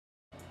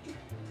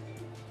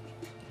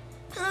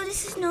Hello,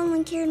 this is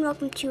Nolan here, and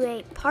welcome to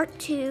a part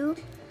 2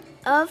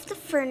 of the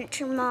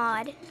furniture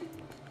mod.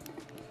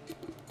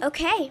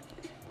 Okay,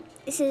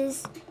 this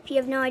is, if you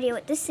have no idea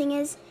what this thing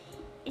is,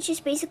 it's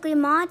just basically a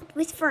mod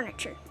with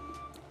furniture.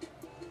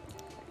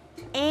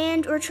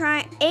 And we're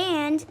trying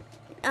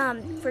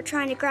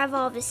to grab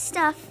all this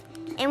stuff,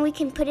 and we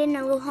can put it in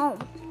a little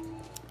home.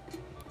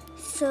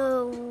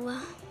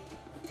 So,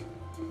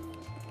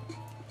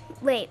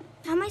 wait,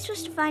 how am I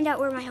supposed to find out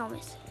where my home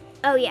is?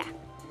 Oh yeah.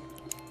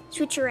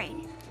 Switch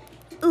terrain.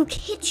 Ooh,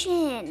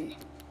 kitchen.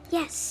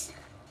 Yes.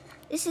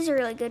 This is a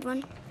really good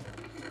one.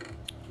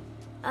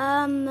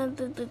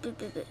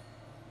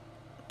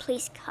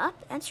 Place cup.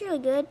 That's really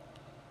good.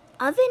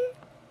 Oven.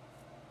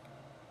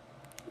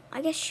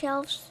 I guess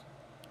shelves.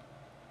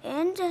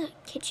 And a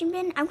kitchen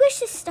bin. I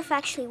wish this stuff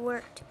actually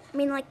worked. I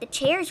mean, like the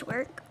chairs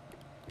work.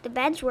 The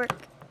beds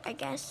work, I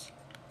guess.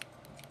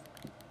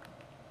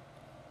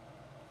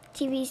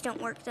 TVs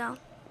don't work though.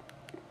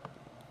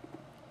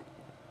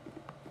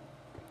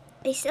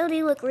 They still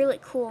do look really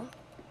cool.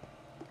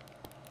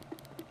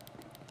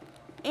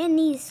 And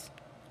these.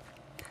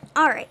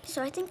 Alright,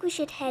 so I think we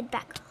should head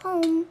back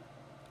home.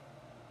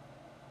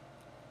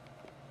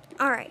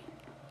 Alright.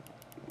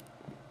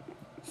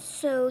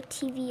 So,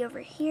 TV over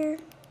here.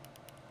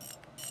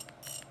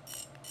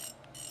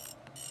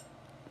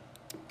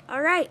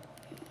 Alright.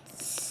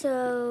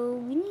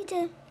 So, we need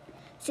to...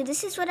 So,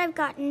 this is what I've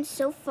gotten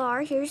so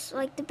far. Here's,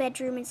 like, the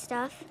bedroom and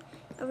stuff.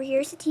 Over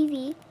here's the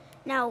TV.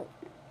 Now,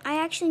 I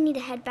actually need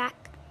to head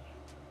back.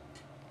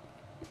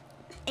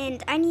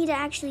 And I need to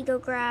actually go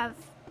grab...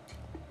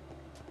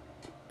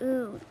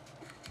 Ooh.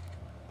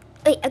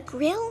 Wait, a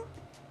grill?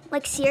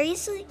 Like,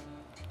 seriously?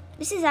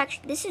 This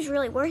is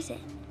really worth it.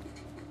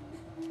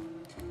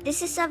 Does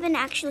this oven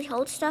actually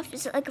hold stuff?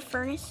 Is it like a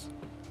furnace?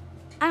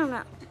 I don't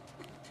know.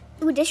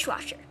 Ooh, a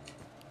dishwasher.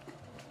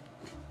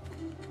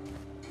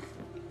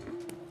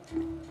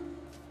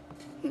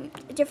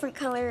 A different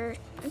color.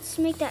 Let's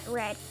make that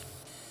red.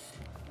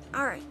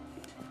 Alright.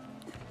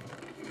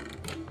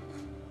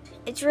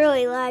 It's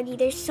really laggy.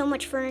 There's so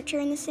much furniture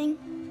in this thing.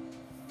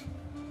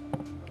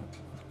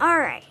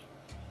 Alright.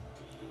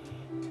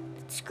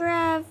 Let's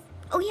grab...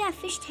 Oh yeah,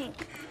 fish tank.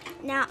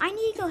 Now, I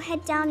need to go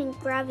head down and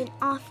grab an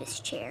office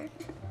chair.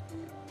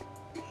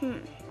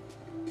 Ooh,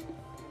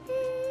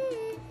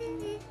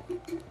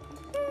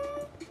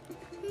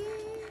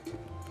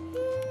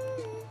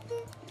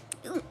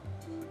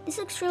 this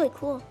looks really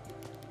cool.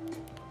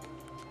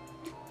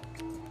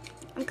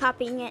 I'm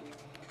copying it.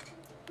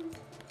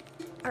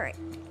 Alright.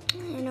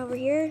 And over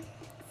here,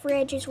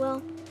 fridge as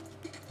well.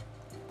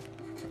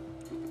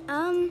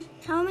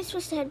 How am I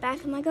supposed to head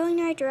back? Am I going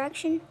the right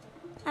direction?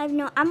 I'm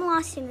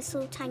lost in this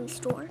little tiny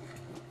store.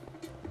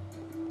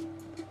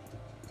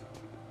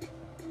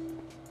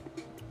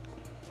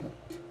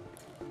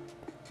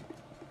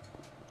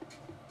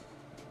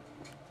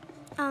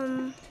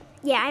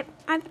 Yeah,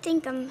 I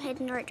think I'm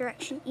heading the right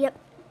direction. Yep.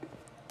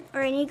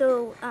 Or I need to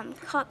go,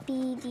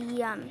 copy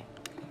the,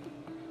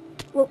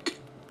 whoa.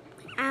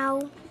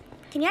 Ow.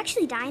 Can you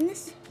actually die in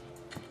this?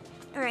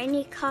 Or I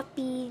need to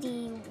copy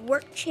the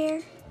work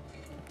chair.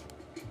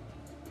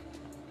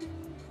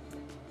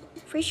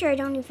 Pretty sure I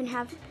don't even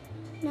have...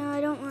 No,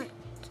 I don't want...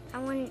 I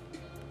want...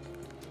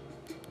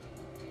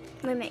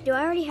 Wait a minute. Do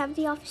I already have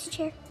the office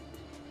chair?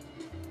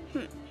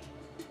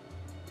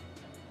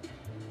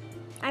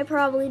 I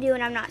probably do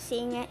and I'm not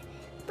seeing it.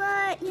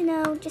 But, you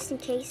know, just in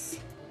case.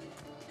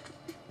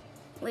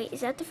 Wait, is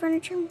that the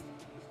furniture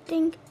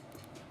thing?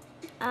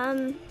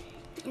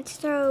 Let's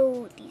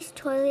throw these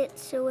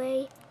toilets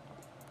away.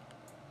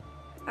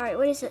 Alright,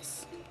 what is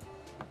this?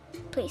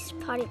 Place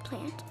potted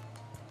plant.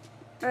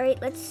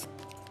 Alright, let's...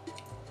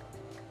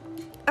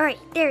 Alright,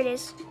 there it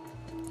is.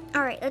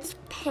 Alright, let's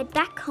head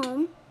back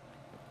home.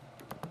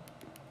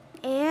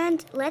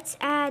 And let's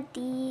add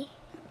the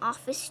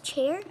office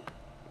chair.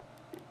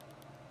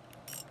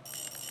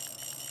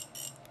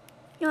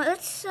 No,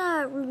 let's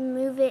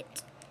remove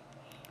it.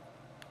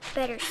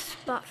 Better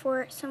spot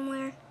for it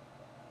somewhere.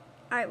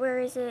 Alright, where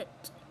is it?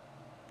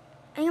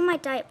 I think I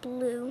might dye it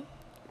blue.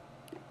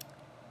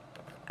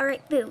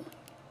 Alright, boo.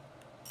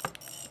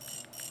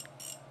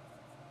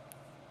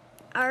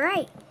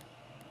 Alright.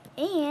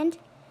 And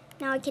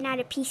now I can add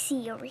a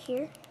PC over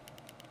here.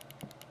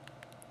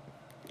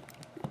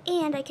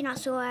 And I can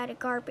also add a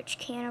garbage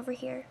can over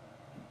here.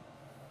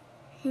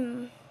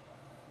 Oh,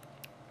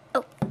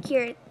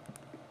 here.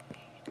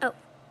 Oh.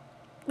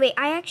 Wait,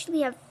 I have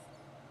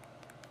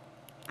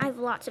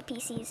lots of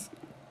PCs.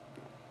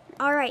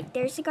 Alright,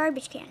 there's the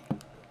garbage can.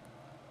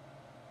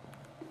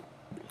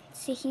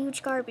 It's a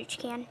huge garbage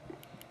can.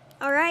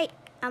 Alright,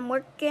 I'm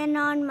working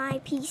on my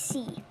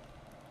PC.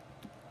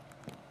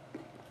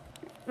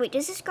 Wait,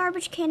 does this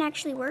garbage can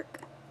actually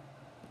work?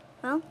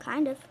 Well,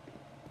 kind of.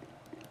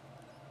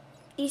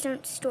 These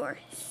don't store.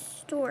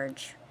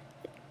 Storage.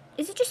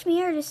 Is it just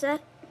me or does that...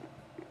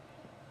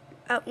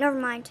 Oh, never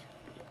mind.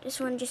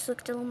 This one just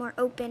looked a little more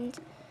opened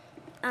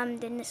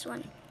than this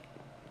one.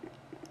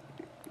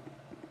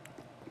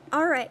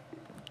 Alright.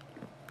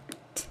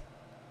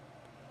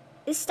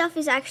 This stuff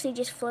is actually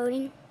just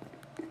floating.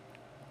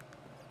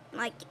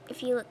 Like,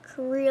 if you look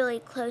really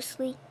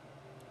closely,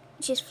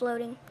 it's just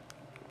floating.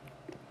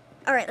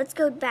 Alright, let's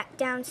go back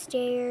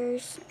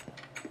downstairs.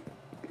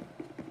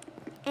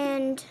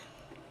 And,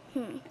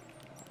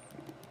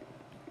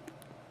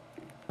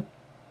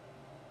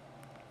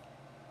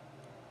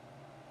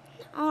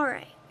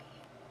 Alright.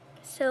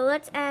 So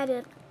let's add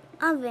an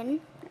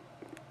oven.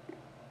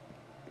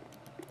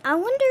 I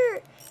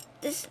wonder,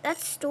 that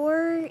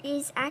store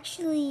is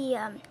actually,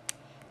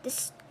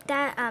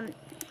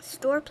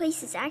 store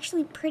place is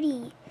actually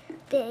pretty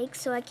big,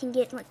 so I can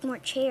get like more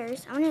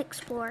chairs. I want to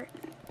explore.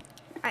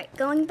 Alright,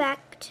 going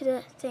back to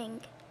the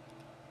thing.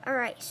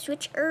 Alright,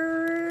 switch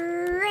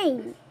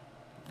rain.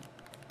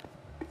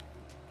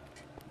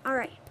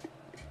 Alright.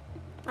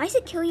 Why does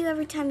it kill you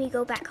every time you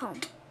go back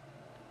home?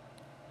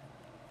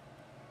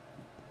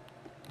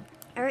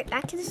 Alright,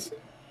 back to this.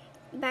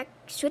 Back.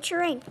 Switch your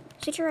rain.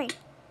 Switch your rain.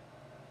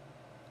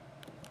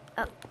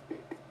 Oh.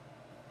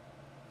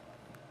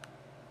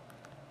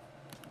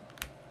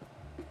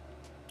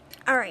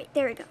 Alright,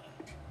 there we go.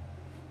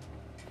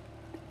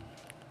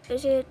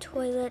 Those are the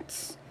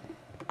toilets.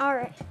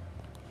 Alright.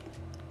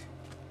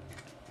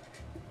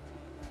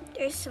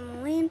 There's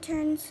some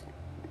lanterns.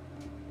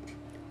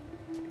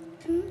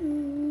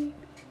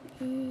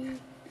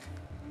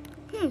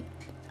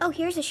 Oh,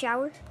 here's a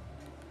shower.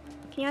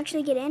 Can you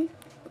actually get in?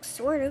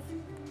 Sort of.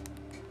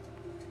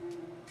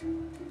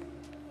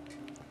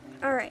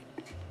 Alright.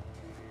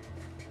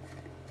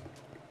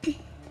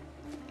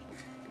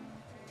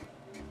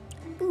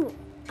 Ooh,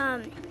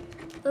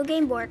 little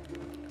game board.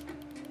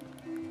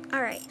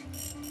 Alright.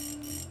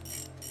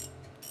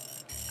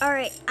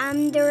 Alright,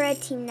 I'm the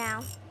red team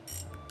now.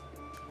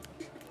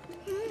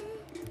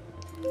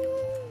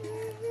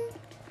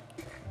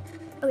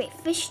 Okay,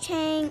 fish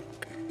tank.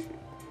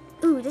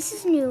 Ooh, this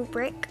is new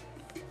brick,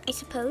 I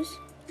suppose.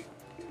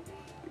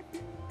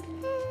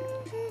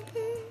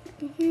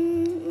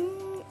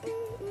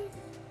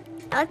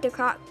 I like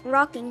the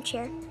rocking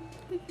chair.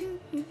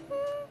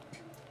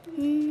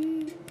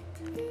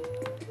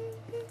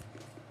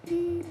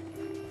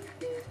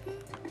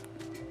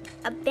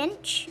 A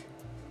bench.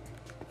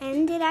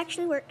 And it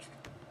actually works.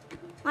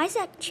 Why is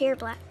that chair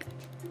black?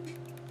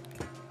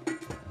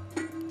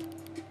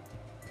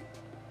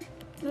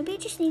 Maybe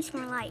it just needs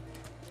more light.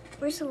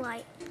 Where's the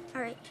light?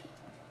 Alright.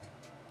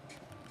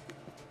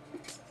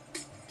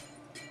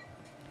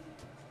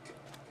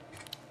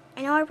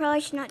 I know I probably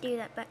should not do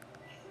that, but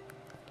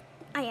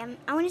I am.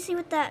 I want to see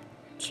what that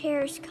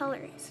chair's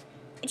color is.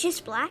 It's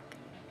just black?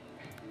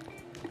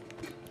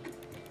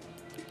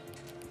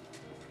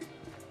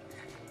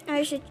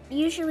 I should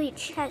usually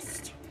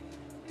chest.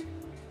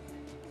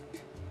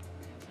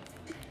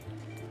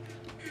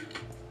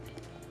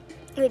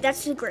 Wait,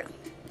 that's the grill.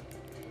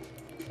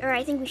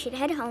 Alright, I think we should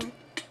head home.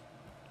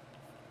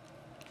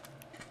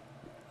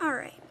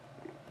 Alright.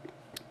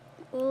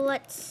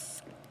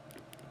 Let's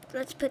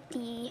put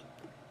the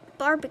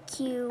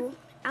barbecue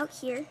out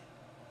here.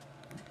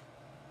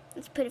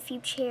 Let's put a few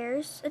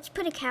chairs. Let's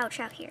put a couch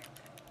out here.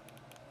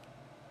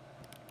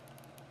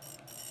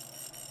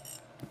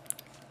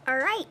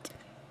 Alright.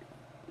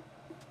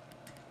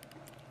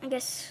 I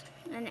guess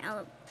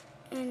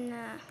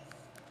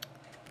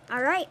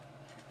alright.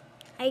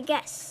 I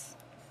guess.